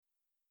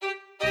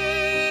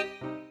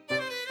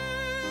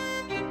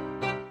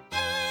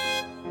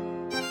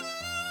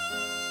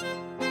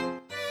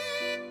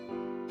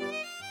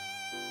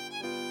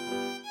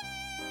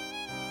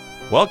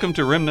Welcome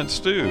to Remnant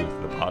Stew,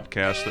 the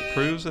podcast that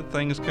proves that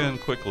things can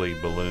quickly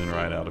balloon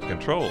right out of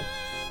control.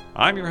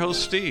 I'm your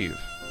host, Steve.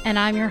 And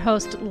I'm your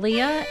host,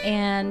 Leah,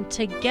 and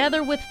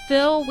together with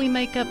Phil, we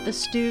make up the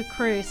Stew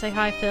crew. Say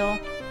hi, Phil.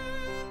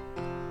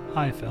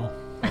 Hi, Phil.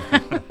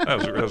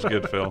 That was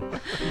good, Phil.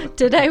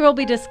 Today we'll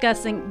be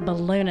discussing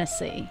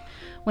Balloonacy,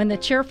 when the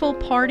cheerful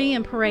party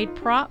and parade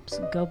props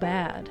go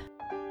bad.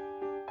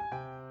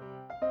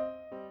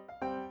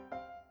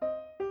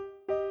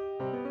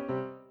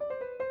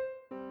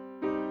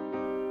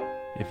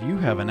 If you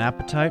have an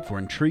appetite for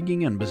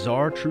intriguing and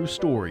bizarre true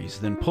stories,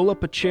 then pull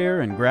up a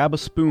chair and grab a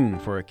spoon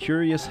for a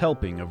curious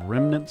helping of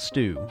Remnant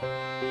Stew.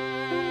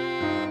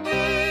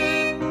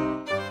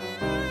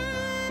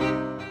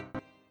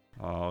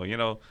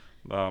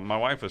 My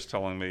wife was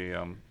telling me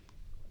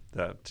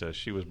that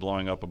she was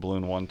blowing up a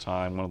balloon one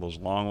time, one of those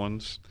long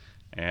ones,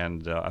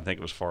 and I think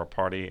it was for a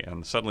party,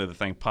 and suddenly the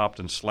thing popped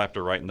and slapped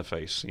her right in the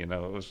face. It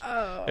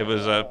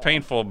was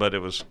painful, but it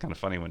was kind of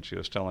funny when she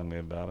was telling me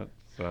about it.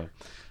 So.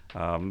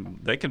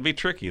 They can be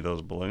tricky,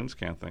 those balloons,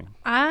 can't they?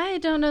 I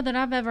don't know that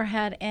I've ever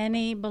had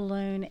any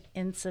balloon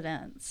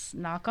incidents.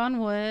 Knock on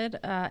wood,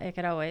 it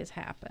could always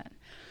happen.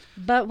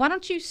 But why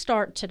don't you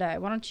start today?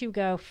 Why don't you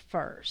go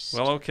first?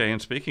 Well, okay,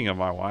 and speaking of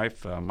my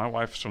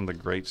wife's from the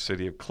great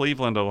city of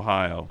Cleveland,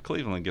 Ohio.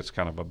 Cleveland gets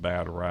kind of a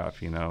bad rap,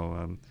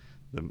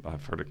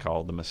 I've heard it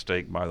called the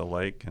mistake by the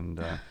lake, and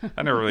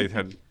I never really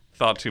had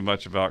thought too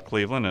much about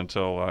Cleveland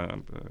until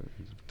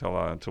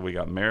we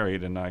got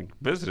married, and I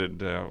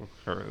visited her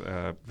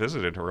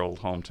old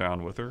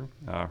hometown with her.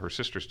 Her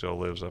sister still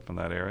lives up in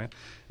that area,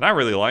 and I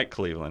really like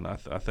Cleveland. I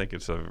think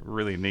it's a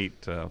really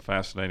neat,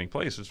 fascinating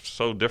place. It's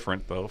so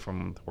different though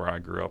from where I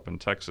grew up in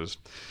Texas,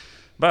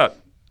 but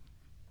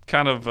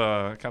kind of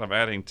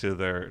adding to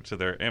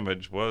their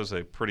image was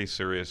a pretty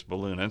serious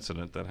balloon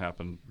incident that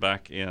happened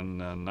back in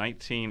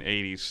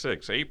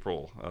 1986,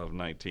 April of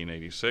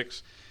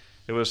 1986.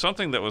 It was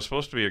something that was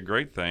supposed to be a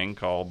great thing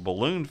called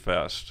Balloon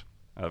Fest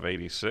of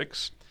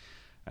 '86,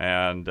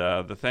 and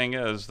the thing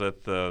is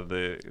that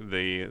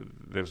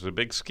there's a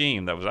big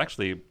scheme that was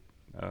actually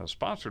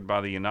sponsored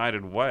by the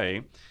United Way.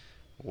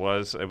 It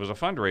was a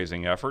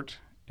fundraising effort,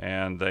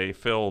 and they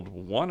filled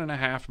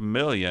 1.5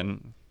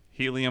 million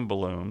helium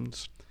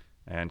balloons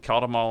and caught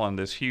them all on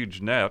this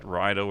huge net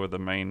right over the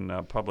main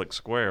public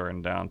square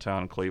in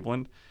downtown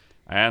Cleveland,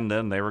 and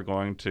then they were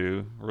going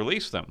to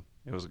release them.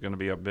 It was going to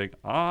be a big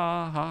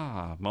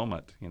aha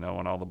moment, when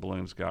all the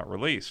balloons got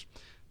released.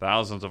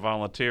 Thousands of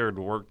volunteers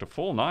worked a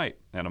full night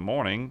and a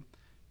morning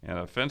in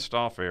a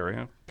fenced-off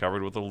area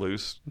covered with a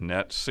loose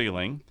net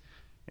ceiling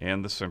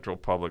in the central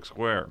public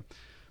square.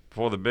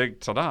 Before the big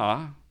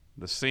ta-da,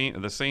 the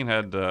scene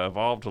had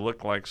evolved to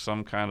look like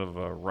some kind of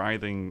a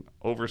writhing,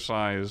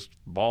 oversized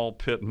ball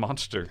pit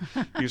monster.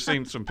 You've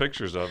seen some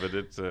pictures of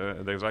it.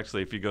 There's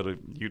actually, if you go to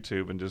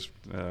YouTube and just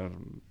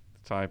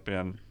type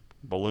in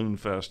Balloon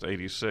Fest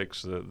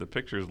 '86, the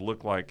pictures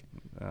look like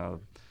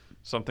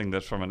something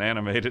that's from an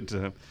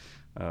animated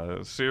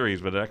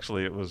series, but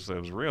actually it was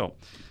real.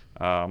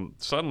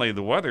 Suddenly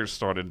the weather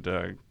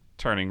started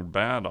turning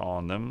bad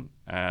on them,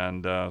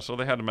 and so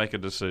they had to make a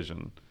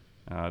decision.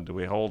 Do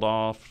we hold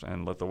off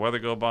and let the weather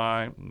go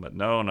by? But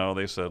no,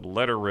 they said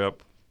let her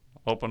rip,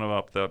 open them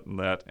up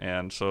that,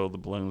 and so the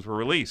balloons were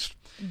released.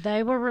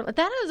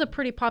 That is a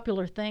pretty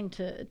popular thing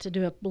to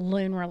do a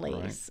balloon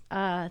release.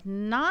 Right.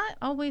 Not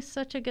always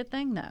such a good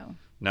thing, though.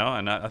 No,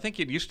 and I think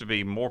it used to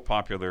be more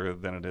popular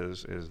than it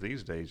is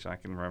these days. I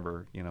can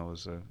remember,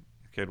 as a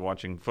kid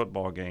watching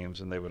football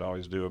games, and they would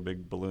always do a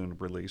big balloon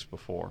release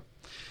before.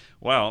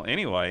 Well,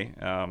 anyway,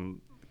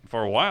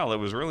 for a while it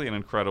was really an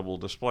incredible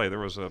display. There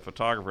was a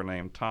photographer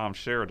named Tom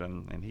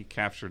Sheridan, and he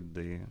captured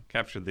the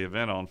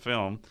event on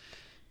film.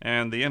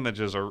 And the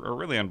images are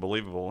really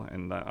unbelievable,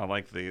 and I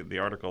like the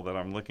article that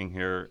I'm looking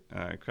here.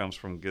 It comes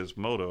from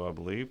Gizmodo, I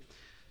believe,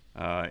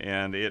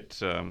 and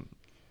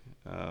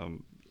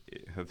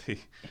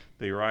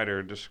the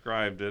writer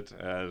described it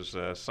as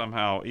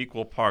somehow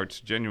equal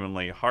parts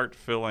genuinely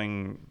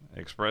heart-filling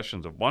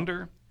expressions of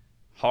wonder,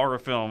 horror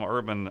film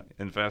urban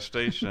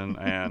infestation,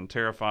 and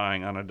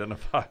terrifying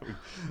unidentified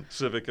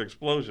civic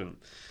explosion.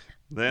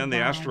 Then the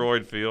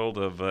asteroid field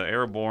of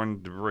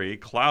airborne debris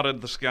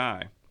clouded the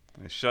sky.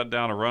 They shut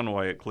down a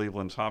runway at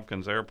Cleveland's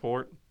Hopkins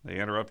Airport. They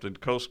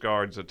interrupted Coast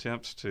Guard's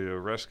attempts to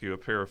rescue a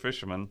pair of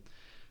fishermen.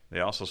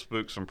 They also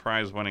spooked some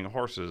prize-winning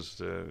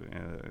horses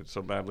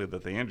so badly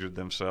that they injured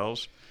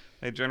themselves.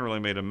 They generally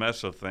made a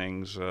mess of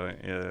things,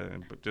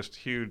 but just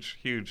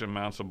huge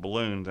amounts of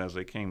balloons as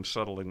they came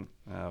settling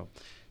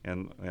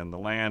in the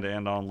land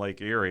and on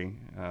Lake Erie,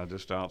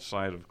 just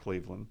outside of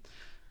Cleveland.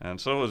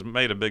 And so it was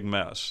made a big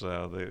mess.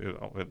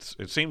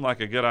 It seemed like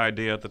a good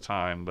idea at the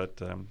time,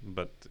 but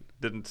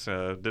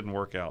didn't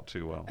work out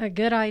too well. A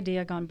good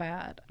idea gone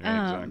bad.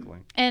 Yeah, exactly.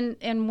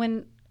 And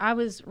when I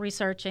was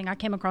researching, I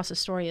came across a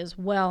story as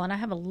well, and I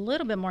have a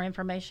little bit more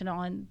information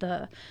on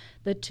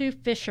the two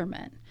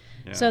fishermen.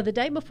 Yeah. So the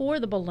day before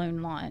the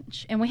balloon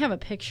launch, and we have a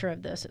picture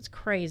of this. It's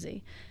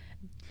crazy.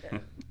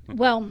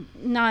 Well,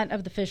 not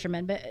of the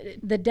fishermen, but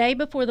the day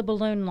before the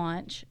balloon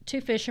launch,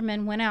 2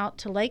 fishermen went out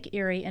to Lake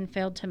Erie and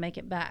failed to make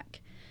it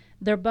back.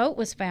 Their boat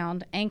was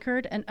found,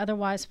 anchored and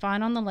otherwise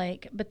fine on the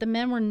lake, but the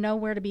men were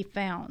nowhere to be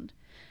found.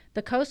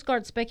 The Coast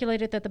Guard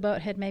speculated that the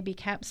boat had maybe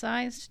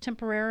capsized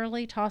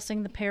temporarily,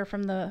 tossing the pair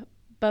from the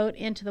boat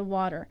into the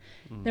water.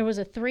 There was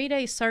a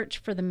 3-day search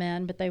for the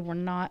men, but they were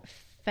not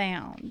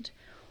found.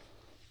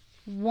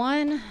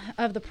 One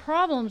of the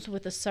problems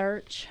with the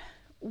search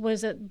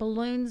was that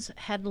balloons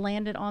had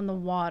landed on the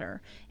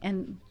water,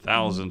 and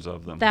Thousands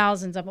of them.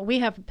 We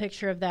have a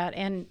picture of that,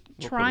 and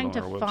We'll trying put it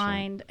to on our website.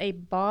 find a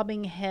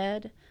bobbing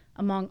head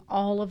among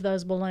all of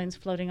those balloons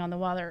floating on the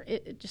water,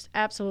 it just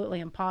absolutely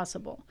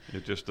impossible.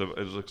 It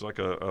looks like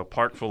a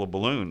park full of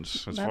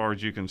balloons as That- far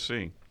as you can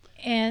see.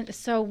 And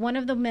so one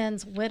of the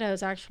men's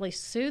widows actually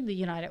sued the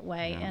United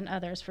Way and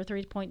others for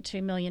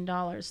 $3.2 million.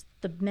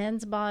 The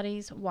men's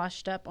bodies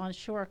washed up on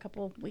shore a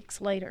couple of weeks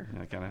later.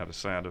 Yeah, kind of had a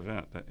sad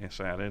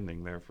sad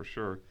ending there for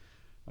sure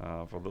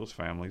for those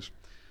families.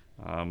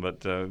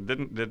 But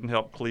didn't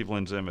help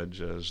Cleveland's image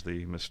as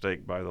the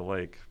mistake by the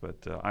lake. But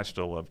I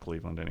still love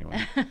Cleveland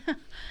anyway.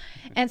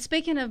 And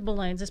speaking of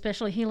balloons,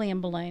 especially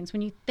helium balloons,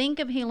 when you think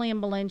of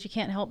helium balloons, you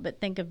can't help but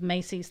think of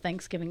Macy's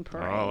Thanksgiving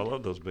Parade. Oh, I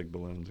love those big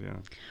balloons. Yeah.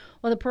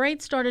 Well, the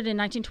parade started in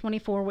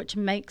 1924, which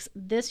makes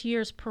this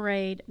year's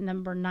parade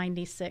number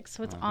 96.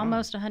 So it's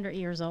almost 100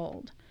 years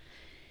old.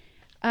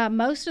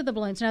 Most of the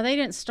balloons, now they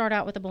didn't start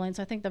out with the balloons.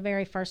 I think the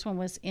very first one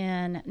was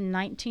in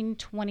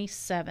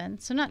 1927,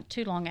 so not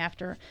too long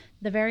after.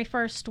 The very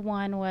first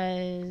one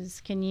was,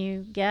 can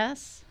you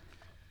guess?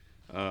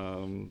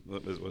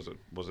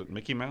 Was it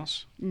Mickey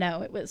Mouse?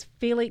 No, it was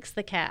Felix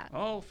the Cat.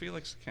 Oh,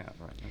 Felix the Cat,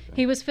 right. Okay.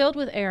 He was filled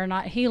with air,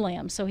 not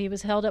helium, so he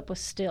was held up with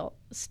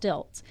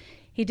stilts.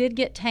 He did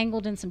get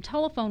tangled in some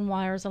telephone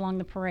wires along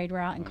the parade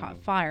route and caught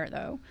fire,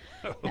 though.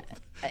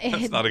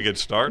 That's not a good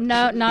start.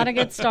 No, not a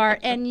good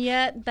start. And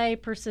yet they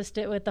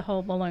persisted with the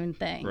whole balloon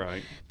thing.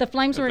 Right. The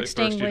flames were If at first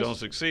extinguished. you don't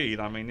succeed,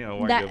 I mean,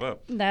 why give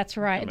up? That's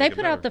right. Make They it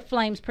put out better. the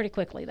flames pretty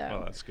quickly, though.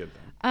 Well, that's good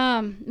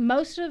then.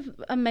 Most of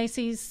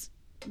Macy's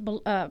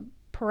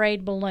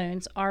parade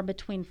balloons are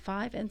between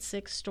 5 and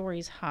 6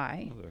 stories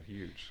high, Oh, they're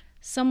huge.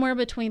 somewhere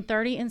between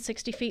 30 and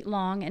 60 feet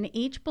long, and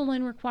each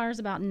balloon requires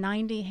about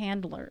 90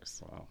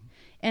 handlers. Wow.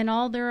 In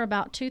all, there are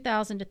about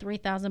 2,000 to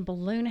 3,000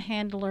 balloon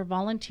handler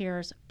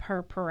volunteers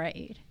per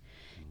parade.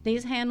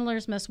 These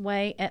handlers must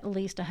weigh at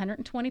least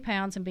 120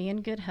 pounds and be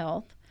in good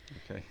health.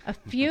 Okay. A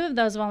few of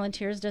those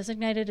volunteers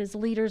designated as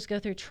leaders go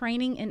through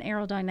training in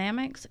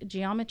aerodynamics,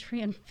 geometry,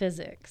 and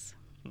physics.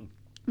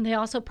 They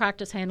also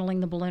practice handling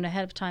the balloon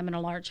ahead of time in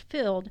a large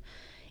field.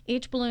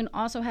 Each balloon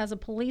also has a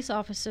police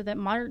officer that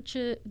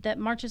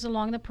marches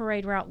along the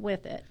parade route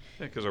with it.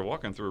 Yeah, because they're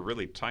walking through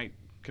really tight,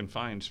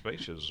 confined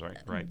spaces,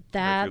 right?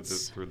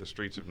 That's- through the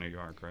streets of New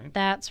York, right?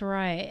 That's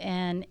right.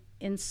 And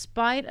in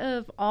spite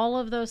of all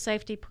of those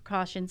safety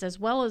precautions, as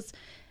well as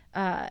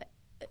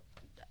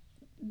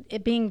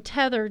it being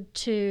tethered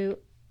to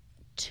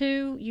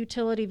 2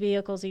 utility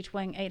vehicles, each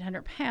weighing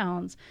 800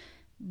 pounds,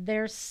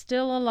 there's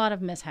still a lot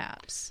of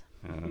mishaps.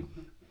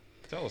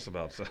 Tell us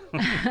about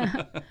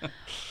that.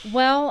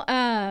 Well,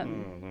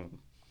 Oh,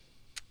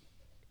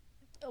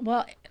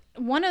 well,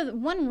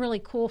 one really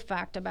cool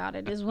fact about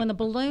it is when the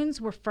balloons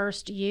were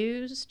first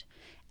used,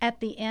 at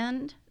the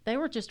end they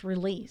were just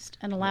released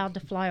and allowed to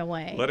fly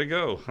away. Let it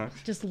go.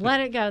 Just let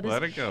it go.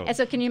 Let it go. And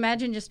so, can you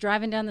imagine just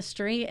driving down the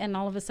street and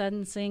all of a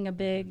sudden seeing a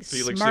big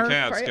Felix the Smurf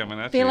Cat's or- coming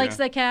at you, Felix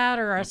yeah. the Cat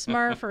or a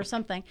Smurf or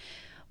something?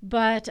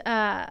 But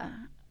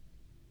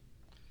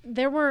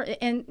there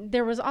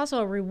was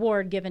also a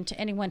reward given to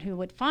anyone who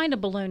would find a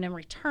balloon and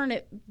return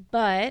it.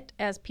 But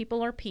as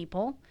people are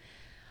people,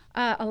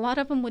 a lot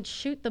of them would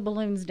shoot the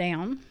balloons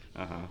down.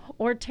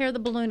 Or tear the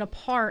balloon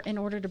apart in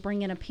order to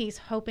bring in a piece,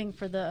 hoping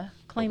for the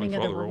claiming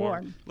of the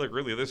reward. Look,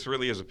 really, this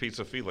really is a piece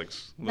of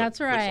Felix. That's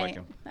looks right. like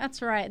him.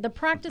 That's right. The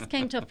practice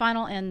came to a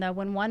final end, though,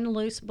 when one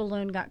loose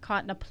balloon got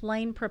caught in a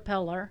plane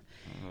propeller,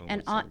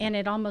 and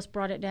it almost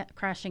brought it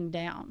crashing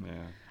down. Yeah.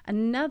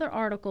 Another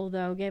article,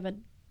 though, gave a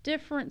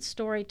different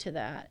story to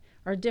that,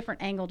 or a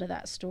different angle to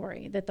that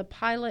story, that the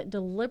pilot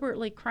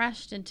deliberately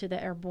crashed into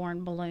the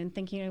airborne balloon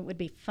thinking it would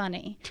be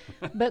funny,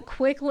 but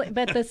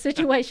the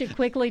situation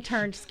quickly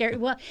turned scary.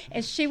 Well,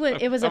 and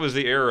That was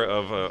the era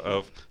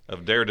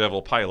of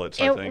daredevil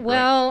pilots, I think.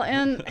 Well,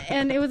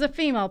 and it was a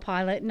female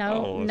pilot.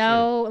 Oh,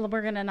 No,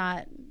 we're gonna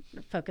not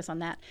focus on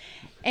that.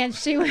 And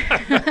she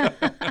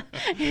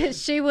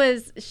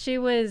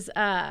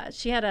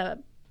she had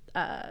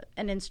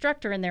an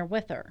instructor in there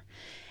with her.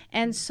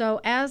 And so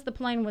as the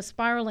plane was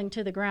spiraling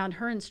to the ground,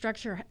 her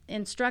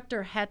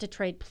instructor had to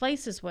trade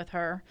places with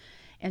her,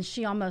 and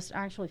she almost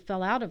actually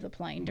fell out of the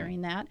plane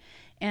during that.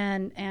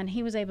 And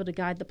he was able to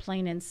guide the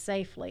plane in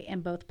safely.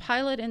 And both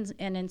pilot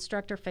and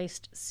instructor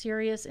faced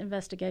serious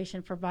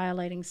investigation for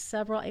violating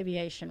several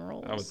aviation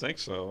rules. I would think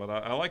so. And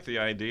I like the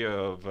idea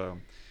of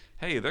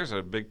hey, there's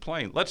a big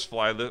plane. Let's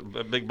fly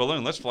a big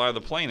balloon. Let's fly the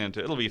plane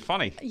into it. It'll be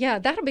funny. Yeah,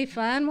 that'll be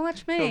fun.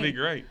 Watch me. It'll be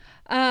great.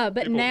 But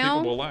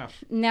People will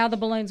laugh. Now the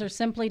balloons are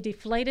simply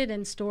deflated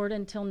and stored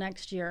until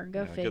next year.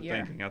 Go figure.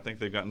 Good thinking. I think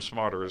they've gotten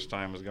smarter as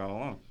time has gone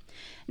along.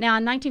 Now,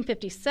 in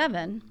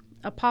 1957,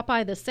 a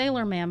Popeye the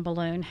Sailor Man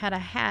balloon had a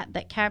hat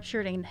that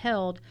captured and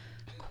held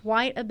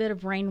quite a bit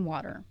of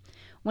rainwater.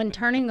 When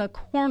turning a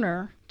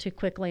corner too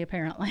quickly,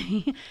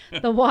 apparently,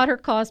 the water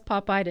caused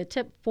Popeye to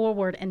tip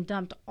forward and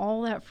dumped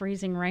all that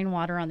freezing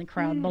rainwater on the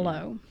crowd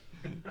below.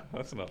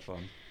 That's not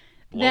fun.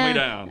 Blow me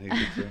down, he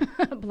could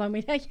say. Blow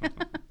me down.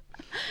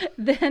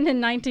 Then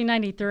in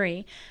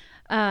 1993,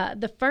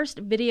 the first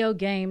video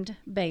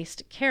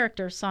game-based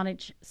character,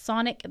 Sonic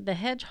the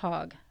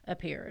Hedgehog,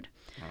 appeared.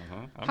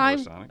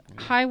 Sonic.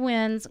 Yeah. High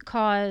winds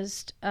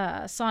caused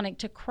Sonic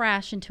to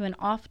crash into an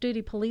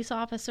off-duty police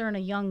officer and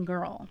a young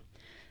girl.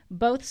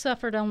 Both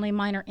suffered only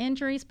minor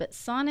injuries, but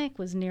Sonic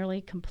was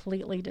nearly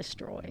completely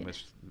destroyed.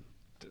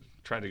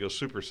 Tried to go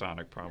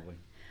supersonic, probably.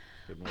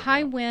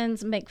 High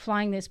winds make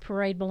flying these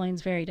parade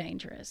balloons very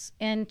dangerous.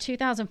 In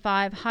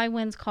 2005, high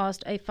winds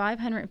caused a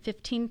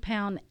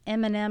 515-pound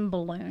M&M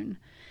balloon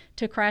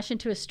to crash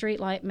into a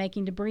streetlight,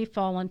 making debris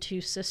fall on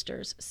two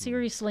sisters,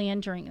 seriously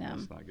injuring them.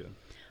 That's not good.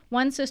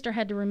 One sister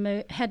had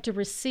to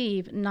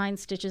receive 9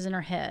 stitches in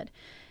her head.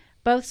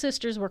 Both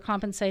sisters were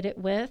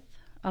compensated with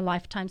a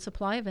lifetime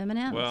supply of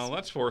M&Ms. Well,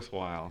 that's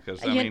worthwhile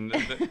because,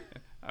 M&Ms,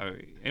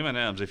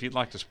 if you'd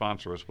like to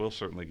sponsor us, we'll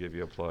certainly give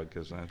you a plug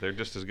because they're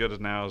just as good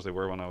as now as they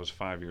were when I was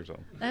 5 years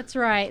old. That's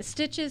right.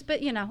 Stitches, but,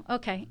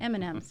 okay,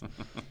 M&Ms.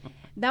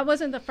 That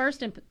wasn't the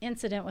first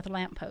incident with a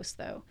lamppost,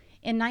 though.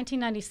 In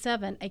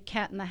 1997, a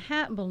Cat in the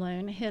Hat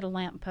balloon hit a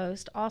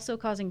lamppost, also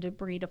causing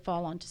debris to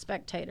fall onto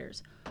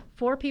spectators.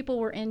 4 people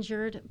were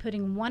injured,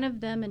 putting one of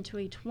them into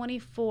a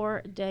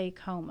 24-day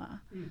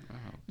coma.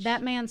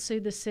 That man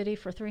sued the city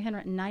for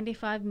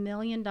 $395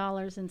 million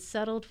and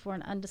settled for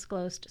an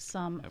undisclosed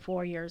sum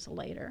 4 years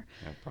later.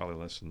 Yeah, probably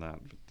less than that.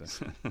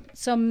 But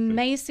so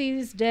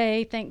Macy's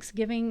Day,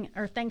 Thanksgiving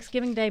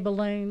Day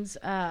balloons,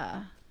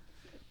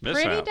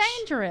 pretty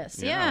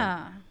dangerous.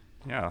 Yeah.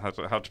 Yeah,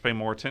 I'll have to pay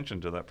more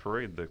attention to that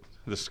parade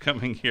this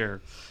coming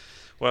year.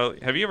 Well,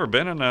 have you ever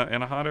been in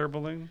a hot air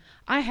balloon?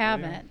 I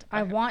haven't.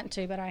 I want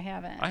to, but I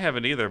haven't. I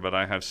haven't either, but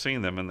I have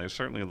seen them, and they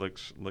certainly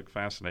look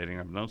fascinating.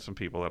 I've known some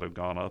people that have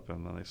gone up,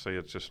 and they say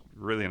it's just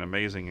really an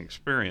amazing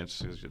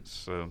experience.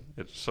 It's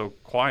so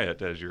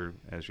quiet as you're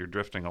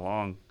drifting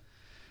along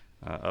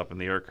up in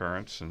the air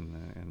currents,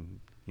 and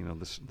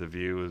the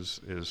view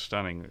is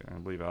stunning. I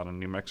believe out in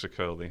New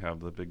Mexico they have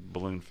the big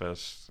balloon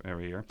fest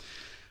every year.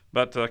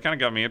 But kind of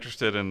got me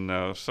interested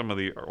in some of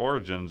the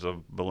origins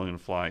of balloon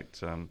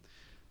flight. In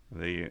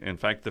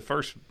fact, the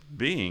first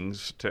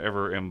beings to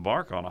ever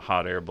embark on a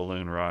hot air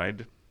balloon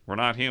ride were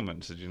not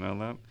humans. Did you know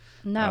that?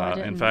 No, I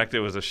didn't. In fact, it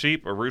was a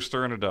sheep, a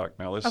rooster, and a duck.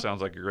 Now, this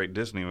sounds like a great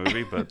Disney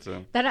movie, but...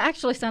 that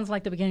actually sounds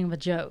like the beginning of a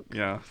joke.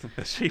 Yeah,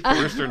 a sheep, a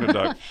rooster, and a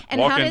duck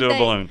walk into a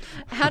balloon.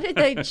 How did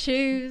they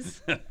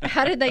choose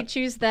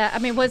that? I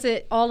mean, was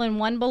it all in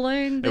one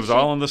balloon? It was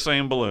all in the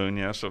same balloon,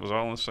 yes. It was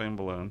all in the same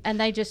balloon. And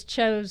they just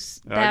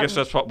chose that? I guess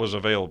that's what was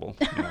available.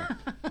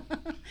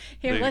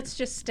 Here, let's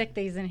just stick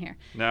these in here.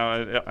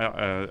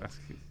 Now,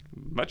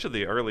 much of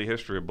the early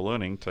history of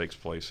ballooning takes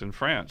place in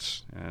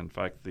France. In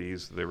fact,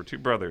 there were 2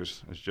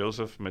 brothers,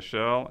 Joseph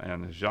Michel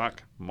and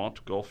Jacques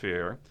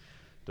Montgolfier,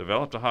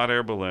 developed a hot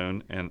air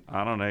balloon in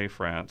Annonay,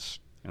 France,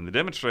 and they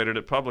demonstrated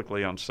it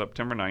publicly on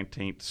September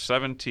 19,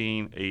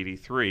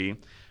 1783,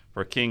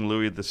 for King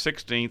Louis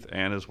XVI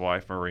and his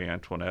wife Marie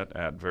Antoinette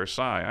at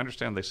Versailles. I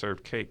understand they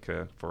served cake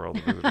for all the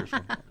visitors.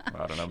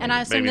 I don't know. And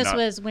I assume this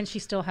was when she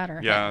still had her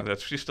head. Yeah,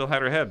 she still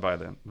had her head by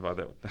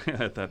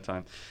at that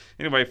time.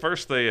 Anyway,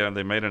 first they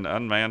made an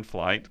unmanned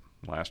flight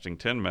lasting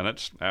 10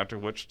 minutes, after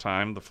which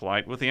time the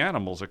flight with the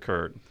animals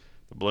occurred.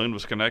 The balloon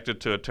was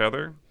connected to a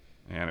tether,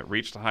 and it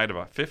reached a height of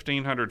about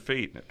 1,500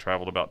 feet, and it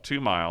traveled about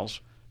 2 miles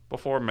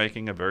before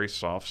making a very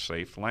soft,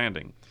 safe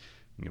landing.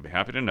 You'll be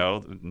happy to know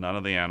that none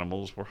of the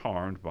animals were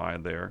harmed by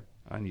their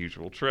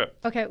unusual trip.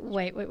 Okay,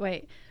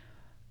 wait.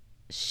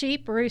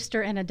 Sheep,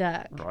 rooster, and a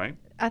duck. Right.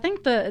 I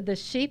think the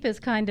sheep is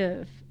kind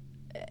of,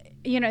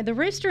 the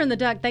rooster and the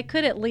duck, they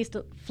could at least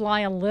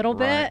fly a little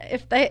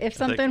bit if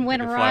something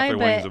went awry. Flap their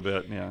wings a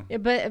bit, yeah.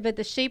 But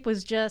the sheep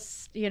was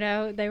just,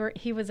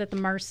 he was at the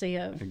mercy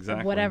of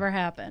whatever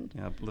happened.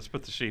 Yeah, let's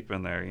put the sheep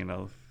in there.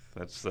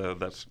 That's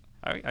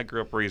I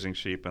grew up raising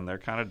sheep, and they're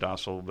kind of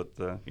docile, but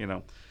they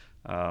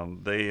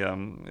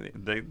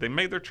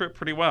made their trip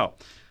pretty well.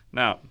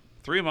 Now,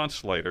 3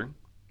 months later,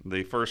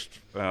 the first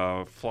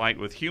flight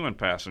with human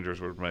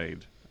passengers was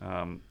made.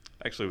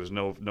 Actually, it was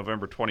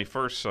November 21st,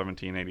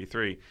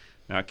 1783.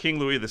 Now, King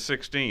Louis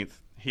XVI,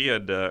 he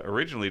had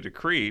originally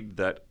decreed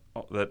that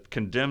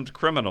condemned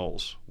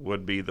criminals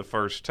would be the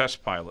first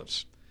test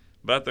pilots.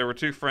 But there were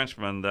 2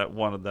 Frenchmen that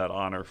wanted that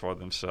honor for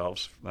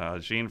themselves,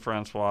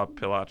 Jean-François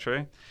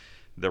Pilatre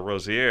de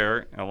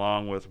Rosière,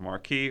 along with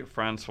Marquis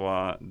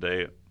François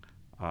de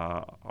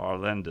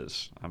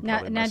Arlendas. I'm Now,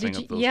 probably now messing did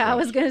up you? those Yeah, I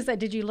French. was going to say,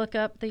 did you look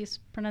up these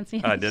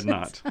pronunciations? I did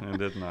not. I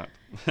did not.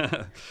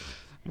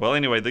 Well,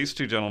 anyway, these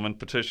two gentlemen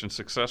petitioned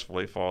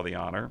successfully for the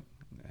honor,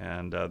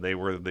 and they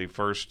were the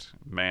first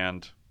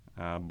manned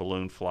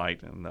balloon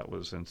flight, and that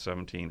was in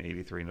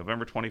 1783,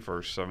 November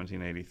 21st,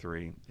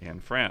 1783, in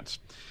France.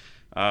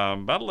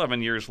 About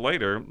 11 years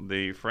later,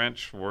 the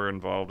French were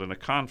involved in a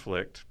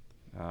conflict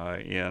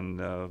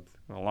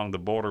along the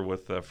border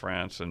with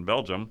France and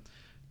Belgium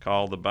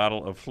called the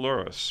Battle of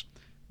Fleurus.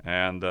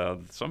 And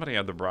somebody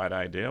had the bright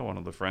idea, one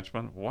of the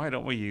Frenchmen, why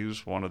don't we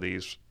use one of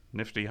these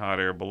nifty hot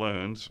air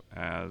balloons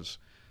as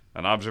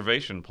an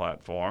observation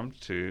platform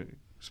to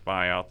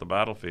spy out the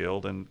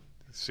battlefield and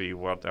see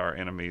what our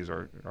enemies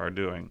are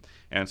doing.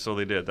 And so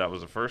they did. That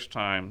was the first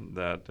time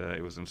that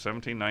it was in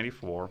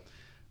 1794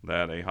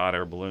 that a hot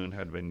air balloon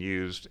had been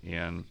used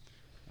in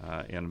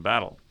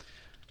battle.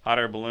 Hot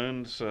air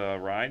balloons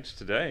rides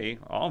today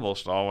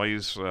almost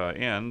always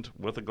end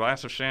with a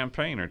glass of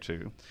champagne or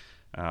two.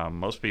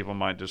 Most people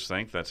might just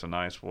think that's a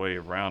nice way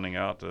of rounding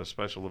out a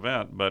special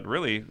event, but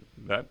really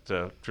that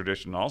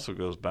tradition also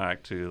goes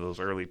back to those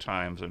early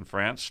times in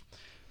France,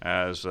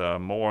 as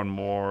more and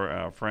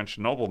more French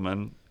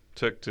noblemen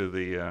took to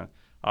the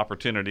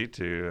opportunity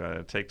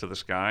to take to the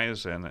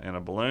skies in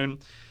a balloon,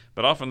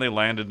 but often they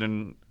landed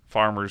in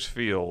farmers'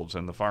 fields,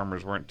 and the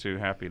farmers weren't too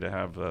happy to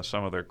have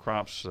some of their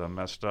crops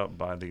messed up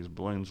by these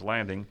balloons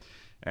landing.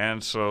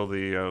 And so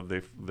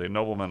the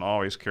noblemen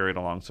always carried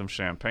along some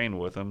champagne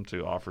with them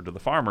to offer to the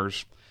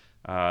farmers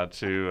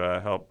to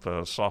help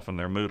soften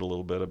their mood a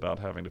little bit about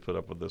having to put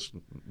up with this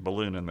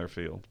balloon in their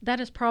field. That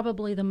is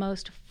probably the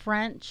most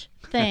French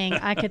thing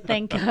I could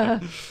think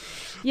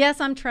of. Yes,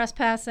 I'm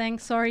trespassing.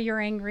 Sorry, you're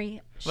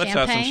angry. Let's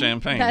have some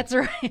champagne. That's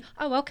right.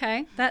 Oh,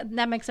 okay.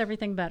 That makes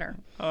everything better.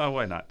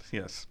 Why not?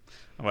 Yes.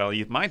 Well,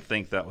 you might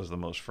think that was the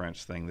most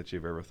French thing that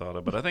you've ever thought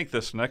of, but I think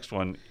this next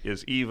one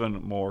is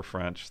even more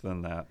French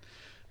than that.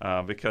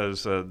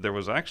 Because there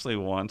was actually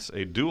once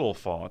a duel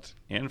fought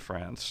in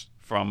France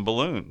from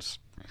balloons.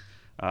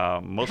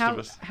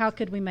 How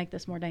could we make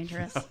this more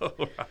dangerous?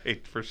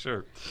 Right, for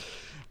sure.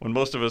 When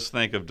most of us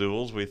think of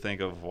duels, we think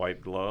of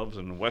white gloves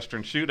and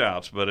Western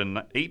shootouts. But in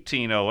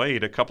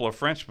 1808, a couple of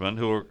Frenchmen,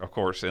 who were, of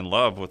course, in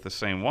love with the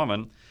same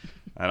woman,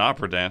 an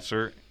opera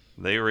dancer,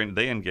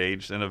 they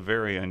engaged in a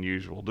very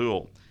unusual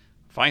duel.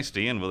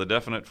 Feisty and with a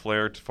definite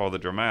flair for the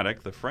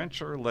dramatic, the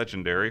French are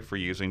legendary for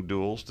using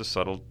duels to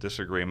settle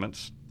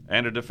disagreements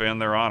and to defend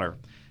their honor.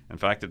 In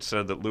fact, it's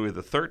said that Louis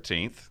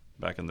XIII,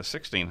 back in the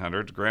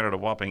 1600s, granted a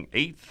whopping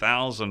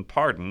 8,000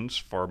 pardons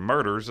for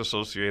murders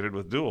associated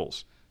with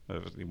duels.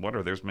 You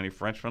wonder there's many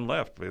Frenchmen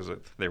left because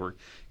they were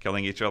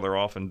killing each other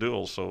off in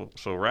duels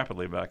so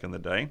rapidly back in the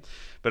day.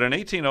 But in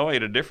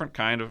 1808, a different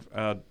kind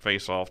of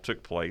face-off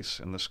took place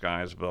in the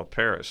skies above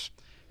Paris.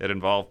 It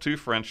involved two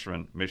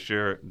Frenchmen,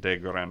 Monsieur de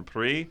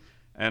Grandpré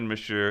and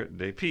Monsieur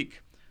de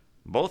Pique.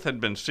 Both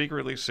had been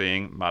secretly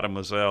seeing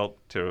Mademoiselle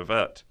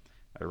Tirevette,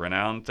 a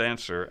renowned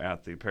dancer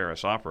at the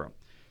Paris Opera.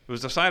 It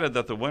was decided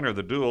that the winner of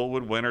the duel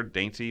would win her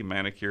dainty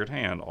manicured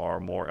hand, or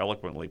more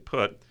eloquently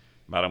put,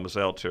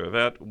 Mademoiselle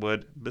Tirevette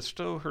would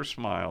bestow her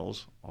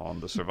smiles on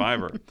the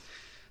survivor.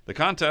 The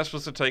contest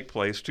was to take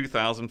place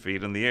 2,000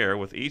 feet in the air,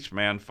 with each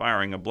man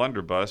firing a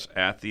blunderbuss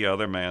at the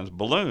other man's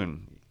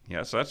balloon.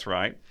 Yes, that's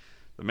right.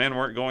 The men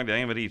weren't going to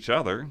aim at each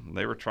other.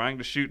 They were trying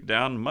to shoot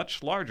down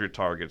much larger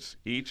targets,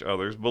 each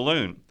other's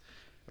balloon.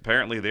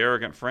 Apparently, the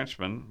arrogant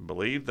Frenchman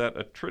believed that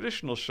a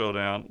traditional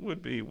showdown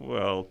would be,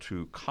 well,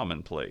 too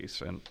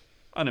commonplace and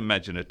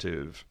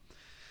unimaginative.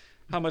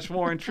 How much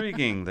more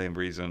intriguing, they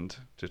reasoned,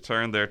 to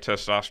turn their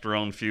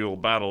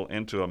testosterone-fueled battle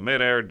into a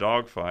mid-air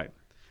dogfight.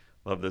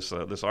 Love this.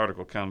 This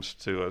article comes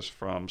to us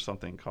from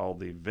something called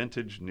the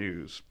Vintage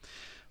News.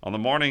 On the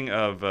morning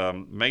of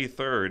May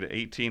 3rd,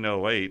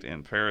 1808,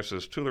 in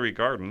Paris's Tuileries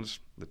Gardens,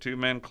 the two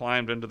men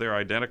climbed into their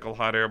identical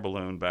hot air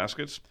balloon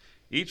baskets.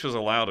 Each was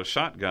allowed a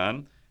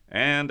shotgun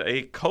and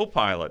a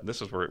co-pilot.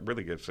 This is where it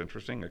really gets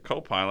interesting, a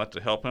co-pilot to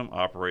help him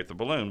operate the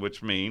balloon,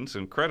 which means,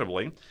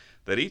 incredibly,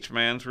 that each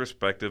man's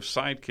respective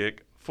sidekick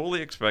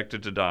fully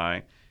expected to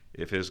die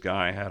if his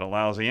guy had a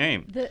lousy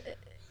aim.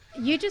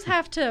 You just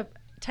have to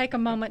take a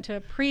moment to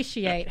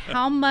appreciate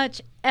how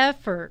much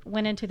effort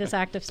went into this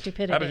act of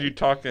stupidity. How did you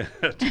talk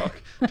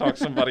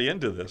somebody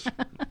into this?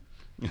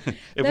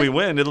 If we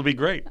win, it'll be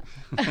great.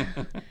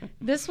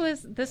 This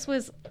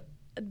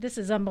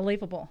is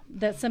unbelievable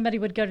that somebody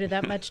would go to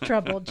that much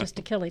trouble just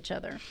to kill each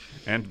other.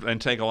 And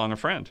take along a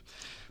friend.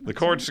 The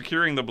cords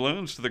securing the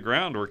balloons to the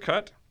ground were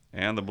cut,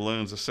 and the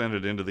balloons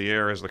ascended into the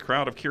air as the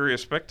crowd of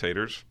curious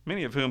spectators,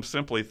 many of whom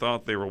simply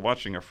thought they were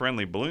watching a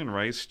friendly balloon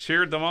race,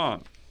 cheered them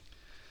on.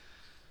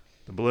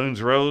 The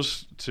balloons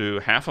rose to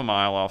half a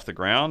mile off the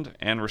ground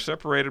and were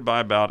separated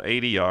by about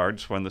 80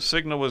 yards when the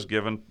signal was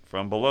given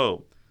from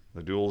below.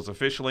 The duel is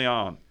officially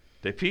on.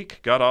 De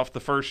Pique got off the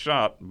first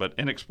shot, but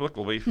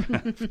inexplicably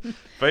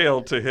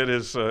failed to hit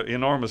his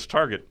enormous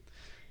target.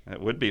 It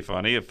would be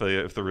funny if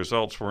the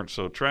results weren't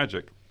so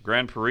tragic.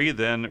 Grandpré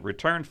then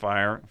returned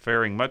fire,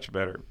 faring much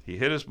better. He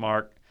hit his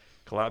mark,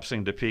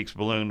 collapsing DePee's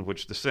balloon,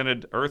 which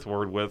descended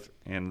earthward with,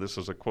 and this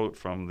is a quote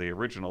from the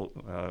original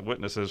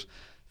witnesses,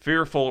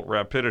 fearful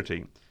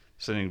rapidity,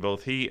 sending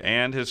both he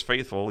and his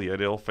faithful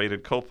yet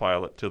ill-fated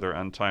co-pilot to their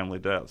untimely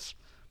deaths.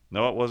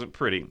 No, it wasn't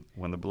pretty.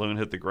 When the balloon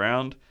hit the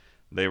ground,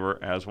 they were,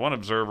 as one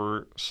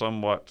observer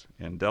somewhat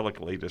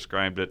indelicately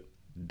described it,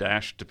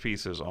 dashed to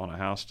pieces on a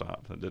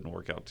housetop. That didn't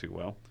work out too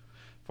well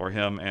for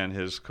him and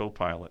his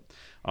co-pilot.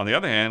 On the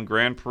other hand,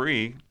 Grand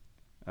Prix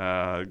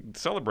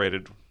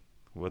celebrated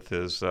with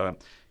his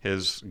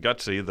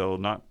gutsy, though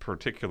not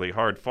particularly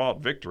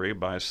hard-fought, victory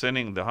by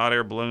sending the hot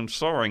air balloon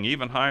soaring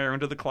even higher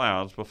into the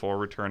clouds before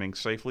returning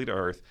safely to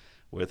Earth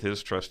with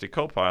his trusty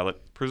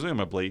co-pilot,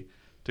 presumably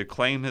to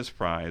claim his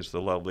prize, the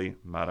lovely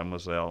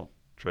Mademoiselle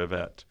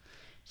Trevette.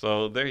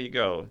 So there you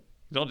go.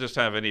 Don't just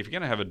have any. If you're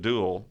going to have a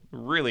duel,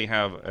 really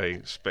have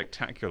a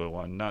spectacular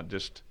one, not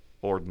just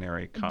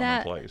ordinary,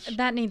 commonplace.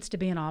 That needs to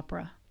be an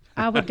opera.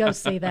 I would go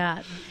see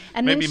that.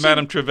 And maybe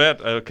Madame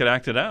Trevette could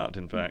act it out,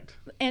 in fact.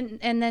 And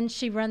then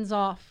she runs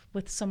off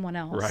with someone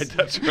else. Right,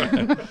 that's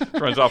right.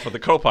 Runs off with the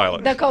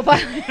co-pilot. The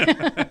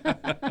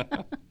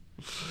co-pilot.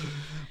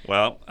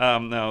 Well,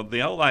 now the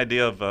whole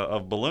idea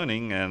of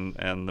ballooning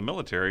and the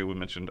military we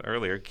mentioned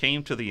earlier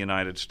came to the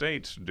United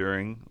States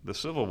during the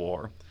Civil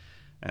War.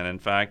 And in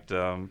fact,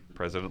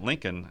 President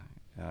Lincoln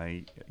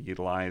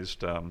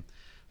utilized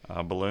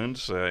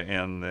balloons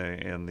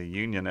in the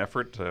Union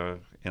effort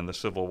in the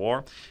Civil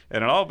War,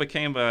 and it all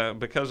became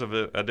because of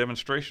a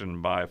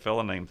demonstration by a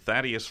fellow named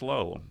Thaddeus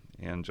Lowe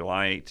in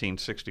July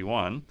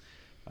 1861.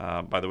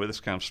 By the way, this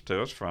comes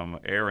to us from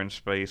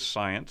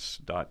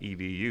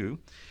airandspace.science.edu.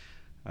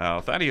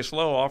 Thaddeus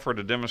Lowe offered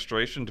a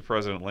demonstration to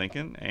President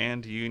Lincoln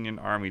and Union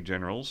Army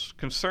generals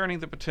concerning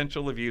the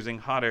potential of using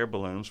hot air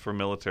balloons for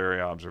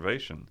military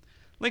observation.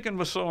 Lincoln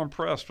was so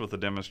impressed with the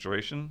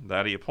demonstration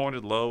that he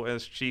appointed Lowe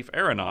as chief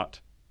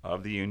aeronaut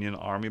of the Union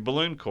Army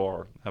Balloon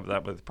Corps.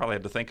 That would probably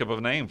had to think of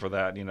a name for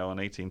that, in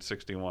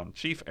 1861.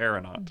 Chief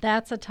aeronaut.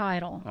 That's a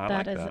title.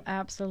 That is that.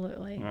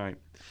 Absolutely. Right.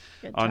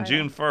 Good On title.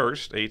 June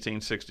 1st,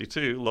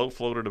 1862, Lowe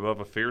floated above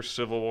a fierce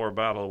Civil War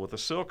battle with a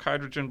silk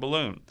hydrogen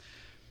balloon.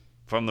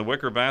 From the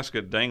wicker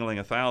basket dangling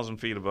 1,000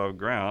 feet above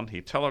ground,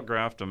 he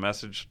telegraphed a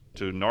message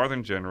to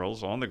Northern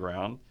generals on the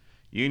ground.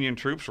 Union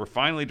troops were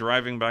finally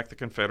driving back the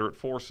Confederate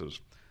forces.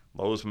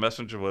 Lowe's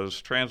message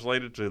was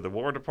translated to the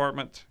War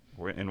Department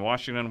in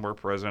Washington, where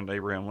President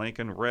Abraham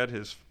Lincoln read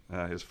his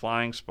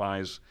flying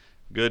spy's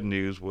good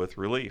news with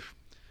relief.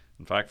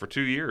 In fact, for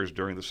 2 years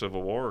during the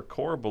Civil War, a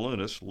corps of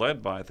balloonists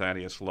led by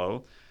Thaddeus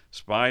Lowe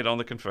spied on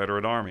the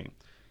Confederate Army.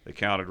 They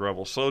counted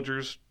rebel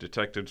soldiers,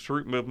 detected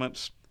troop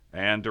movements,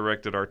 and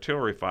directed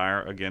artillery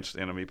fire against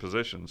enemy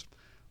positions.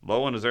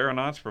 Lowe and his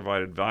aeronauts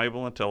provided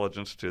valuable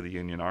intelligence to the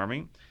Union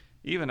Army,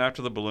 even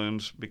after the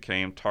balloons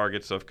became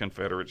targets of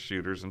Confederate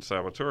shooters and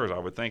saboteurs. I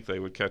would think they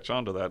would catch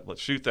on to that.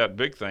 Let's shoot that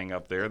big thing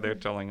up there. They're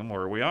telling them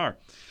where we are.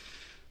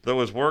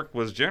 Though his work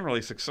was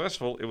generally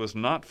successful, it was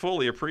not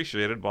fully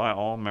appreciated by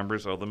all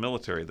members of the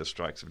military. This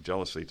strikes of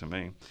jealousy to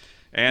me.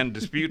 And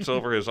disputes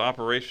over his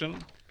operation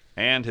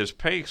and his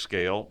pay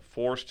scale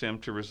forced him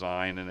to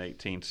resign in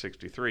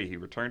 1863. He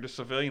returned to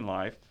civilian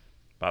life.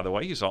 By the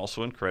way, he's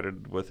also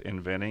credited with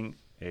inventing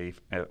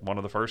one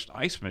of the first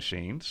ice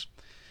machines.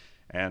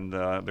 And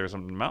there's a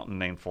mountain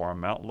named for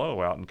him, Mount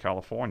Lowe, out in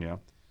California.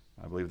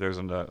 I believe there's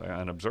an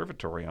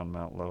observatory on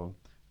Mount Lowe.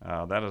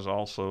 That is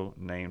also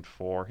named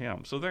for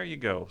him. So there you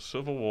go.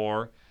 Civil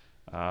War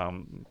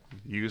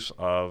use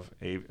of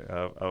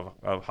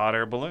hot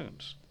air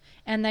balloons.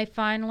 And they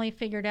finally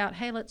figured out,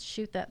 hey, let's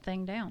shoot that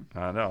thing down.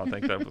 I know. I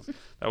think that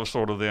was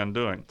sort of the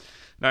undoing.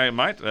 Now, it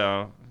might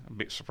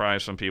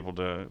surprise some people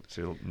to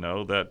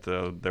know that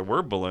there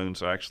were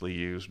balloons actually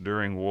used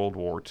during World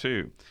War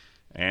II.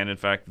 And in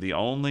fact, the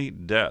only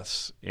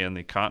deaths in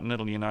the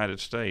continental United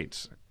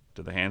States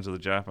to the hands of the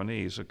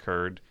Japanese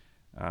occurred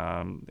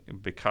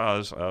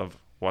because of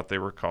what they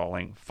were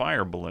calling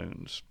fire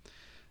balloons.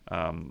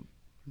 The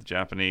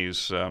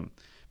Japanese,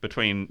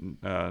 between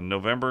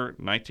November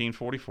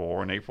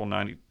 1944 and April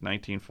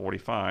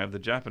 1945, the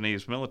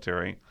Japanese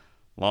military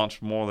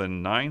launched more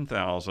than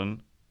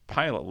 9,000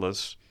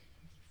 pilotless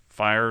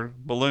fire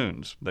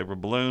balloons. They were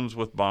balloons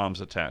with bombs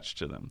attached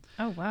to them.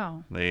 Oh,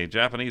 wow. The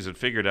Japanese had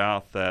figured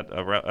out that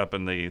up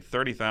in the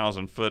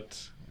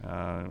 30,000-foot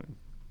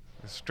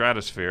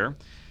stratosphere,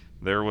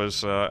 there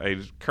was a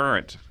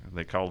current.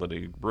 They called it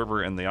a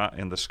river in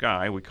the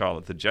sky. We call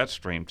it the jet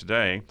stream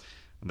today,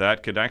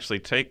 that could actually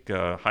take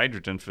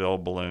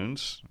hydrogen-filled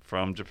balloons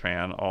from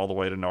Japan all the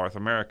way to North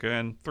America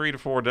in 3 to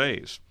 4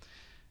 days.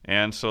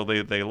 And so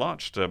they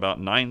launched about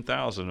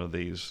 9,000 of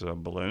these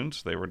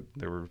balloons. They were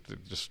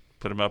just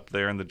put them up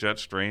there in the jet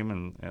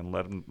stream and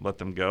let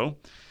them go.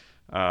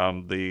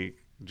 The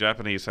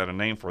Japanese had a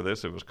name for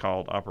this. It was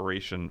called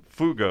Operation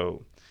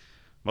Fugo.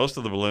 Most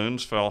of the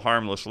balloons fell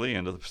harmlessly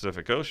into the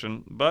Pacific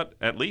Ocean, but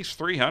at least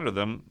 300 of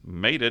them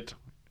made it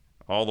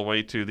all the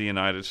way to the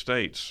United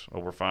States,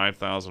 over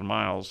 5,000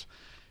 miles,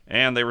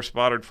 and they were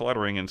spotted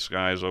fluttering in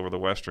skies over the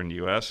western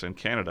U.S. and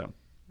Canada.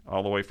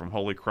 all the way from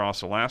Holy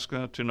Cross,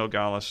 Alaska to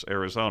Nogales,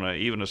 Arizona,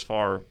 even as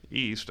far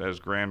east as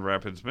Grand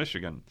Rapids,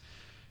 Michigan.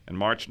 In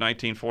March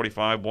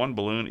 1945, one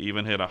balloon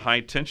even hit a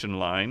high-tension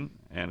line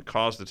and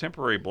caused a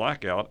temporary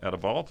blackout at,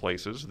 of all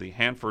places, the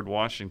Hanford,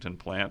 Washington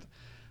plant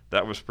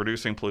that was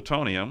producing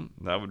plutonium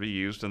that would be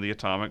used in the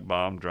atomic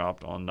bomb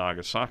dropped on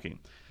Nagasaki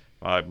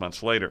 5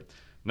 months later.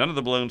 None of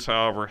the balloons,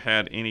 however,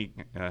 had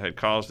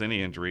caused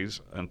any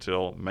injuries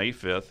until May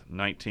 5th,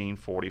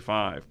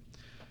 1945.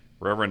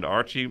 Reverend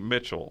Archie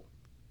Mitchell,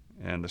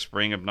 in the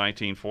spring of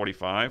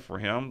 1945, for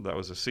him, that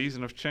was a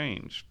season of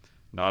change.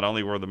 Not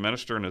only were the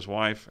minister and his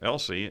wife,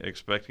 Elsie,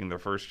 expecting their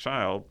first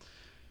child,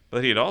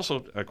 but he had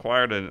also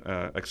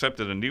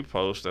accepted a new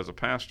post as a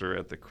pastor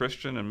at the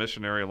Christian and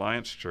Missionary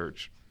Alliance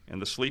Church in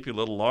the sleepy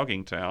little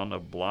logging town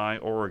of Bly,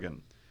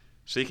 Oregon.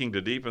 Seeking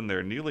to deepen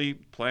their newly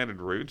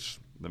planted roots,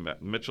 the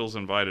Mitchells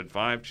invited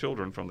 5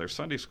 children from their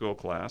Sunday school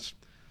class,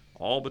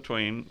 all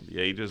between the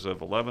ages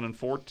of 11 and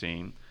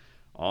 14,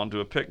 onto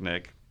a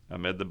picnic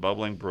amid the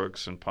bubbling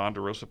brooks and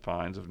ponderosa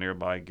pines of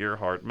nearby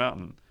Gerhardt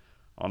Mountain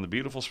on the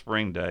beautiful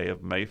spring day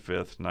of May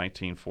 5th,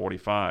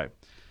 1945.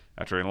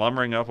 After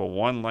lumbering up a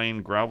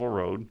one-lane gravel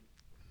road,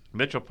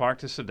 Mitchell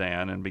parked his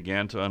sedan and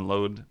began to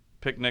unload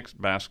picnic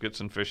baskets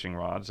and fishing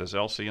rods as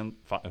Elsie,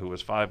 who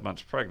was 5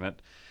 months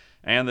pregnant,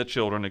 and the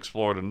children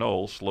explored a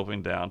knoll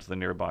sloping down to the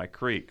nearby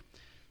creek.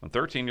 When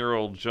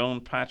 13-year-old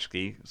Joan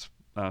Patchke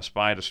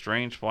spied a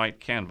strange white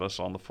canvas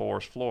on the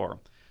forest floor,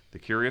 the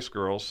curious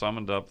girls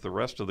summoned up the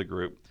rest of the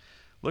group.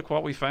 "Look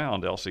what we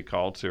found," Elsie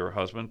called to her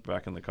husband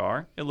back in the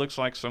car. "It looks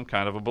like some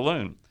kind of a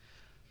balloon."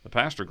 The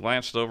pastor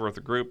glanced over at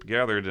the group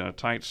gathered in a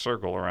tight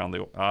circle around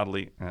the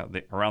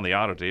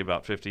oddity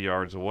about 50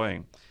 yards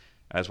away.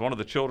 As one of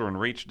the children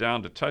reached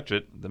down to touch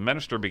it, the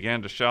minister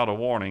began to shout a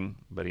warning,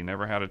 but he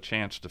never had a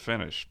chance to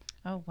finish.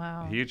 Oh,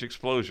 wow. A huge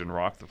explosion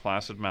rocked the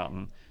placid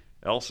mountain.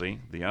 Elsie,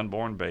 the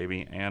unborn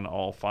baby, and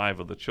all 5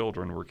 of the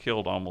children were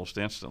killed almost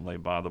instantly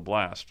by the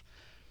blast.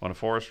 When a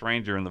forest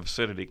ranger in the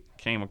vicinity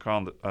came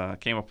upon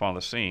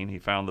the scene, he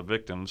found the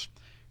victims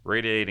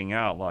radiating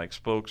out like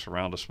spokes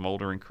around a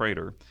smoldering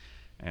crater,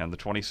 and the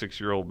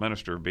 26-year-old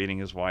minister beating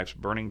his wife's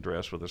burning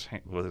dress with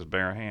his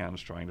bare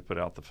hands, trying to put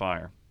out the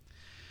fire.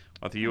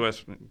 What the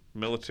U.S.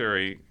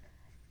 military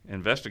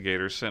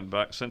investigators sent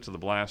to the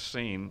blast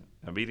scene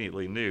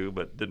immediately knew,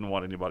 but didn't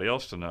want anybody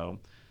else to know,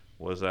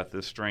 was that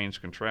this strange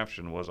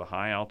contraption was a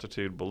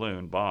high-altitude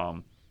balloon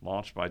bomb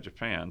launched by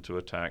Japan to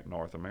attack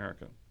North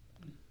America.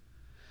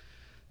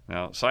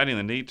 Now, citing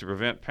the need to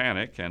prevent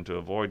panic and to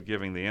avoid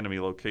giving the enemy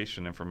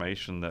location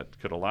information that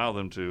could allow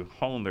them to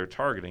hone their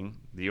targeting,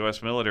 the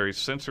U.S. military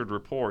censored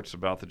reports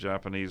about the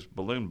Japanese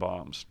balloon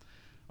bombs.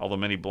 Although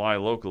many Bly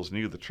locals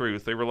knew the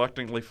truth, they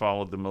reluctantly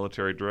followed the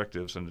military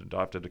directives and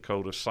adopted a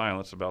code of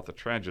silence about the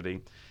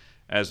tragedy,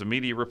 as the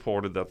media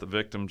reported that the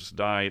victims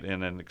died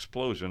in an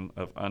explosion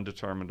of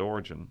undetermined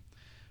origin.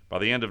 By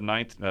the end of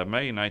May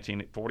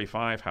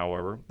 1945,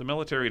 however, the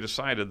military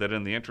decided that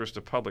in the interest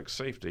of public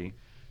safety,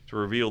 to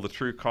reveal the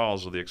true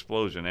cause of the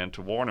explosion and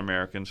to warn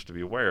Americans to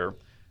beware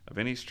of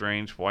any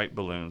strange white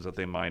balloons that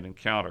they might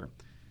encounter.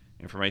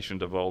 Information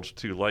divulged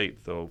too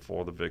late, though,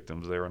 for the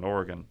victims there in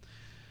Oregon.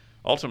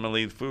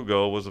 Ultimately,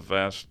 Fugo was a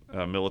vast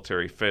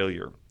military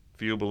failure.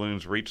 Few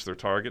balloons reached their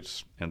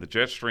targets, and the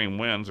jet stream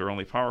winds are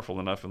only powerful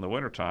enough in the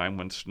wintertime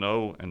when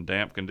snow and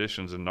damp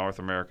conditions in North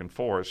American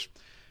forests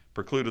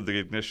precluded the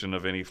ignition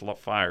of any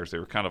fires. They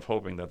were kind of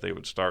hoping that they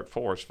would start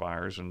forest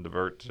fires and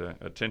divert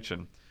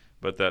attention,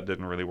 but that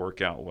didn't really work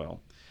out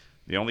well.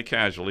 The only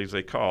casualties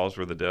they caused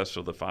were the deaths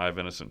of the 5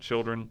 innocent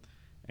children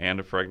and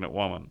a pregnant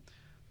woman,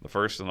 the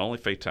first and only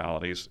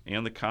fatalities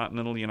in the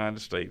continental United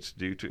States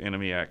due to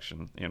enemy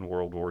action in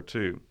World War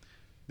II.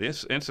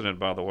 This incident,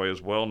 by the way,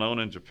 is well known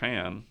in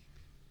Japan,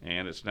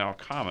 and it's now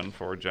common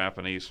for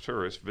Japanese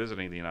tourists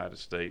visiting the United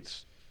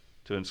States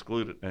to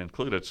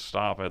include a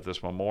stop at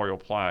this memorial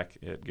plaque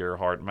at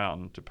Gerhardt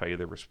Mountain to pay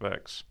their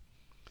respects.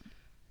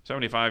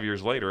 75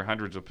 years later,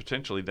 hundreds of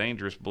potentially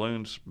dangerous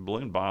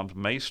balloon bombs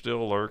may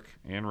still lurk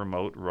in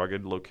remote,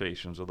 rugged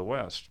locations of the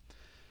West.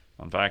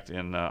 In fact,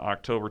 in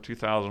October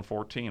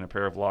 2014, a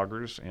pair of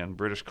loggers in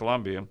British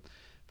Columbia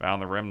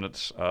found the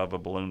remnants of a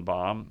balloon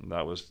bomb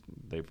that was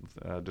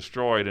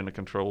destroyed in a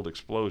controlled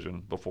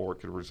explosion before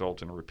it could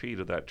result in a repeat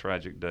of that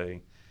tragic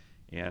day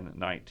in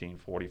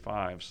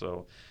 1945.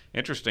 So,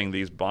 interesting,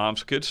 these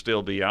bombs could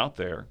still be out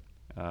there.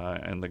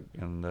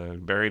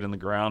 Buried in the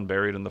ground,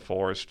 buried in the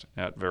forest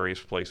at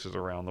various places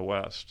around the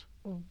West.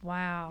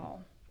 Wow.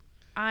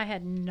 I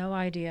had no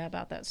idea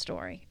about that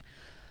story.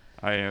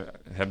 I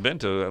have been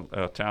to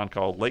a town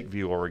called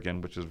Lakeview, Oregon,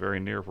 which is very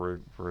near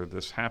where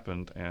this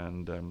happened,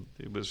 and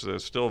it was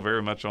still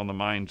very much on the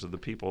minds of the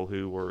people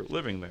who were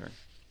living there,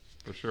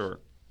 for sure.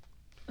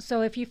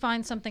 So if you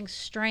find something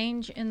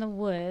strange in the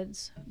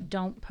woods,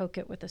 don't poke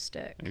it with a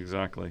stick.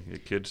 Exactly.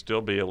 It could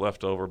still be a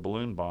leftover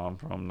balloon bomb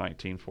from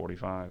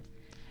 1945.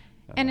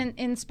 And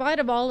in spite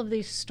of all of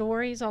these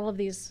stories, all of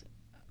these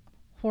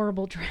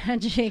horrible,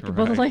 tragic Right.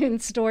 balloon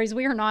stories,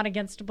 we are not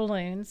against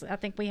balloons. I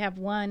think we have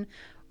one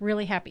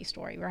really happy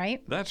story,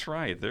 right? That's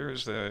right.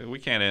 We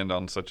can't end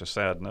on such a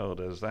sad note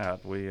as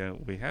that. We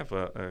have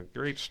a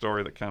great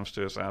story that comes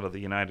to us out of the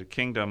United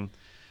Kingdom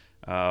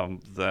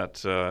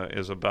that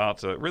is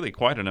about really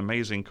quite an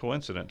amazing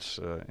coincidence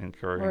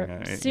occurring.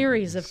 Or a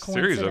series of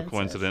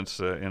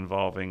coincidences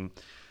involving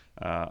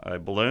a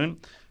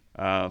balloon.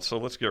 So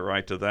let's get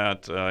right to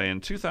that.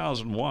 In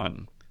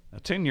 2001, a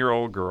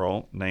 10-year-old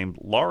girl named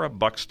Laura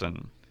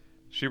Buxton,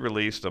 she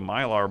released a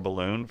Mylar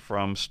balloon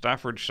from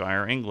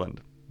Staffordshire,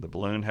 England. The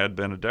balloon had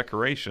been a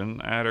decoration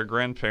at her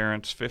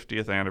grandparents'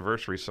 50th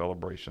anniversary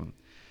celebration.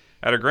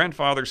 At her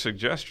grandfather's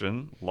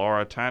suggestion,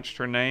 Laura attached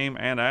her name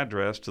and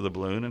address to the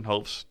balloon in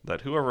hopes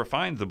that whoever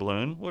finds the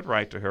balloon would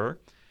write to her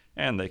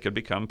and they could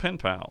become pen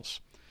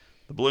pals.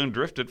 The balloon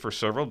drifted for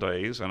several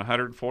days and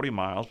 140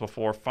 miles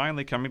before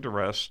finally coming to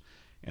rest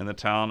in the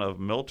town of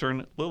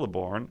Milton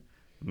Lilliborn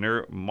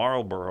near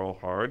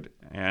Marlborough,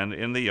 and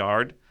in the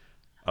yard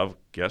of,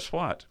 guess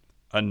what?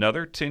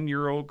 Another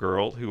 10-year-old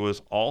girl who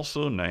was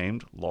also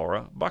named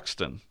Laura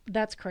Buxton.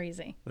 That's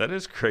crazy. That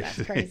is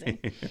crazy. That's crazy.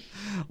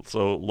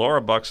 So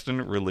Laura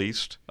Buxton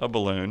released a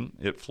balloon.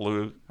 It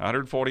flew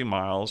 140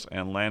 miles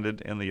and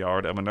landed in the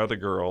yard of another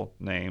girl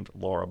named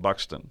Laura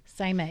Buxton.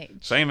 Same age.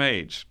 Same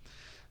age.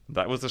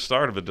 That was the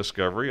start of a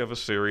discovery of a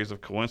series of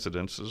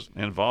coincidences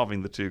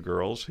involving the two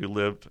girls who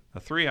lived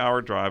a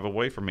 3-hour drive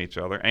away from each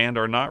other and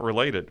are not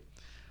related.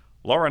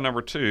 Laura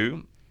number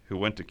 2, who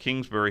went to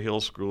Kingsbury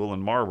Hill School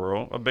in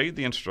Marlborough, obeyed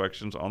the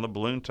instructions on the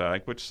balloon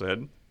tag, which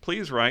said,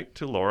 "Please write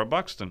to Laura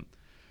Buxton."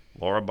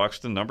 Laura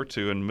Buxton number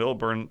 2 in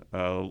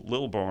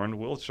Lilbourne,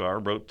 Wiltshire,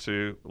 wrote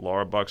to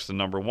Laura Buxton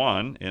number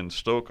 1 in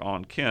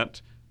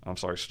Stoke-on-Trent,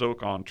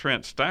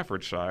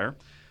 Staffordshire,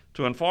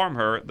 to inform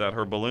her that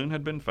her balloon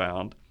had been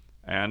found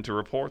and to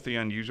report the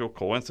unusual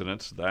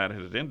coincidence that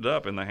it had ended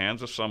up in the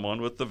hands of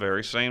someone with the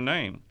very same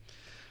name.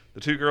 The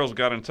two girls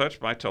got in touch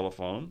by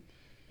telephone,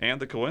 and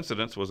the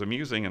coincidence was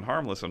amusing and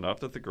harmless enough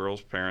that the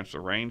girls' parents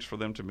arranged for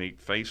them to meet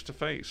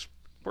face-to-face,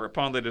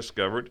 whereupon they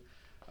discovered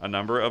a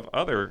number of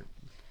other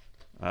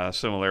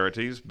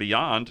similarities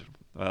beyond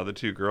the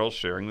two girls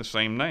sharing the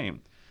same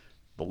name.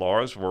 The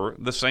Lauras were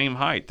the same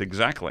height,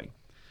 exactly.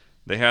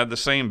 They had the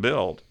same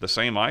build, the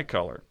same eye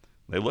color.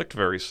 They looked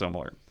very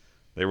similar.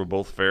 They were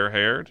both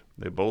fair-haired.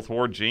 They both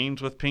wore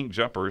jeans with pink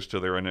jumpers to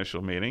their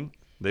initial meeting.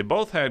 They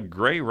both had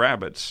gray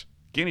rabbits,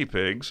 guinea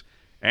pigs,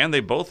 and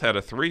they both had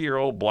a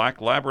 3-year-old black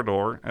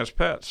Labrador as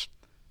pets.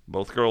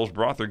 Both girls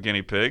brought their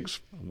guinea pigs,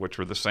 which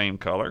were the same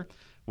color,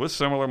 with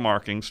similar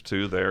markings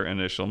to their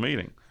initial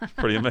meeting.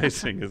 Pretty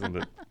amazing, isn't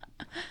it?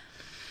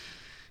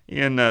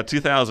 In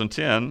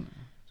 2010,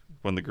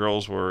 when the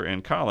girls were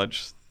in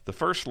college, the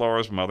first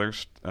Laura's mother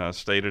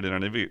stated in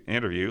an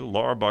interview,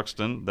 "Laura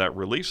Buxton that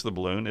released the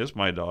balloon is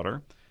my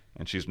daughter,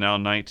 and she's now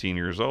 19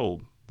 years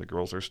old. The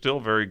girls are still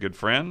very good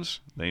friends.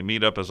 They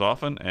meet up as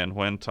often and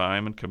when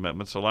time and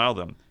commitments allow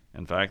them.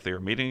 In fact, they are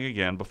meeting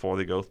again before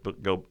they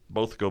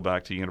both go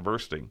back to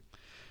university."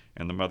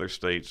 And the mother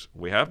states,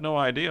 "We have no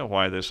idea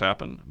why this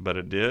happened, but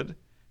it did,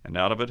 and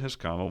out of it has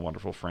come a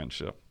wonderful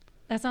friendship."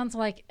 That sounds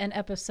like an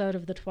episode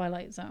of The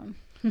Twilight Zone.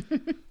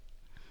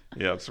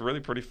 Yeah, it's really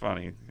pretty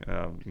funny.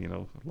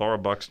 Laura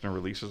Buxton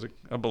releases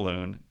a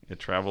balloon. It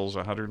travels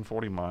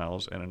 140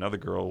 miles, and another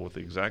girl with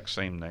the exact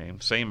same name,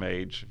 same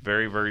age,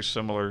 very, very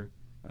similar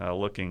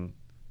looking,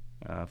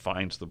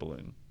 finds the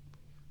balloon.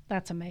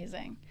 That's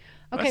amazing.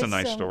 That's a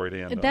nice story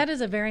to end on. That is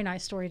a very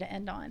nice story to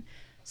end on.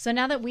 So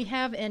now that we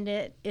have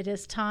ended, it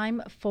is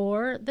time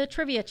for the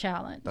trivia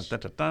challenge. Dun,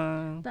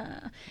 dun,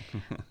 dun,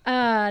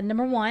 dun.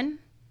 Number 1,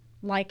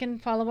 like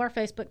and follow our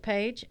Facebook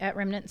page at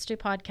Remnant Stew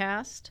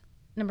Podcast.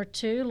 Number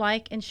 2,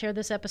 like and share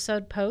this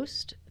episode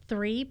post.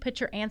 3, put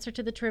your answer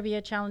to the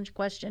trivia challenge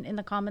question in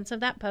the comments of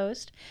that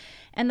post.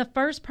 And the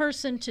first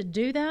person to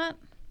do that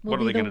will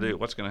What are they going to do?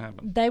 What's going to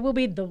happen? They will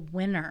be the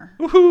winner.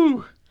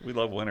 Woohoo! We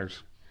love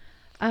winners.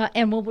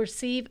 And will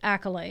receive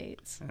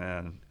accolades.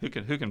 And who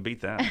can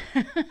beat that?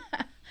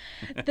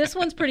 This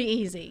one's pretty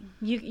easy.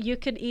 You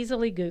could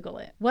easily Google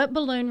it. What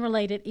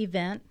balloon-related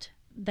event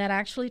that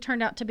actually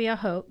turned out to be a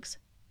hoax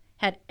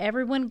had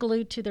everyone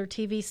glued to their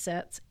TV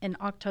sets in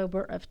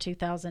October of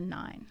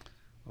 2009?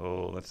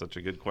 Oh, that's such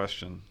a good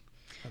question.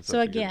 So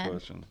again,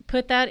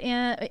 put that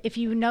in. If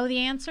you know the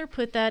answer,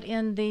 put that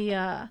in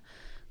the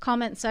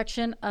comment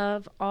section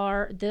of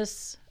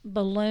this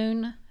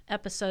balloon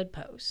episode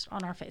post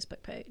on our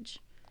Facebook page.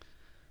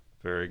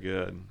 Very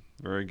good.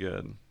 Very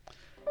good.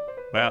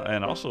 Well,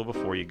 and also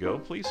before you go,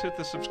 please hit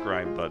the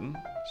subscribe button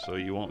so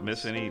you won't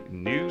miss any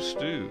new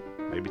stew.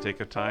 Maybe take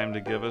a time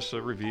to give us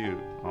a review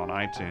on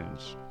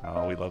iTunes.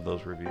 Oh, we love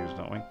those reviews,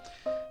 don't we?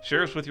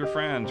 Share us with your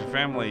friends, your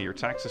family, your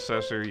tax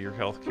assessor, your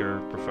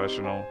healthcare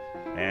professional.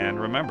 And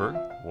remember,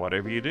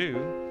 whatever you do,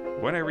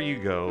 wherever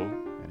you go,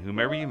 and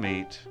whomever you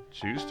meet,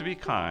 choose to be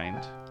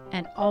kind.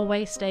 And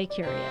always stay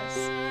curious.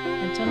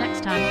 Until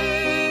next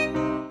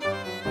time.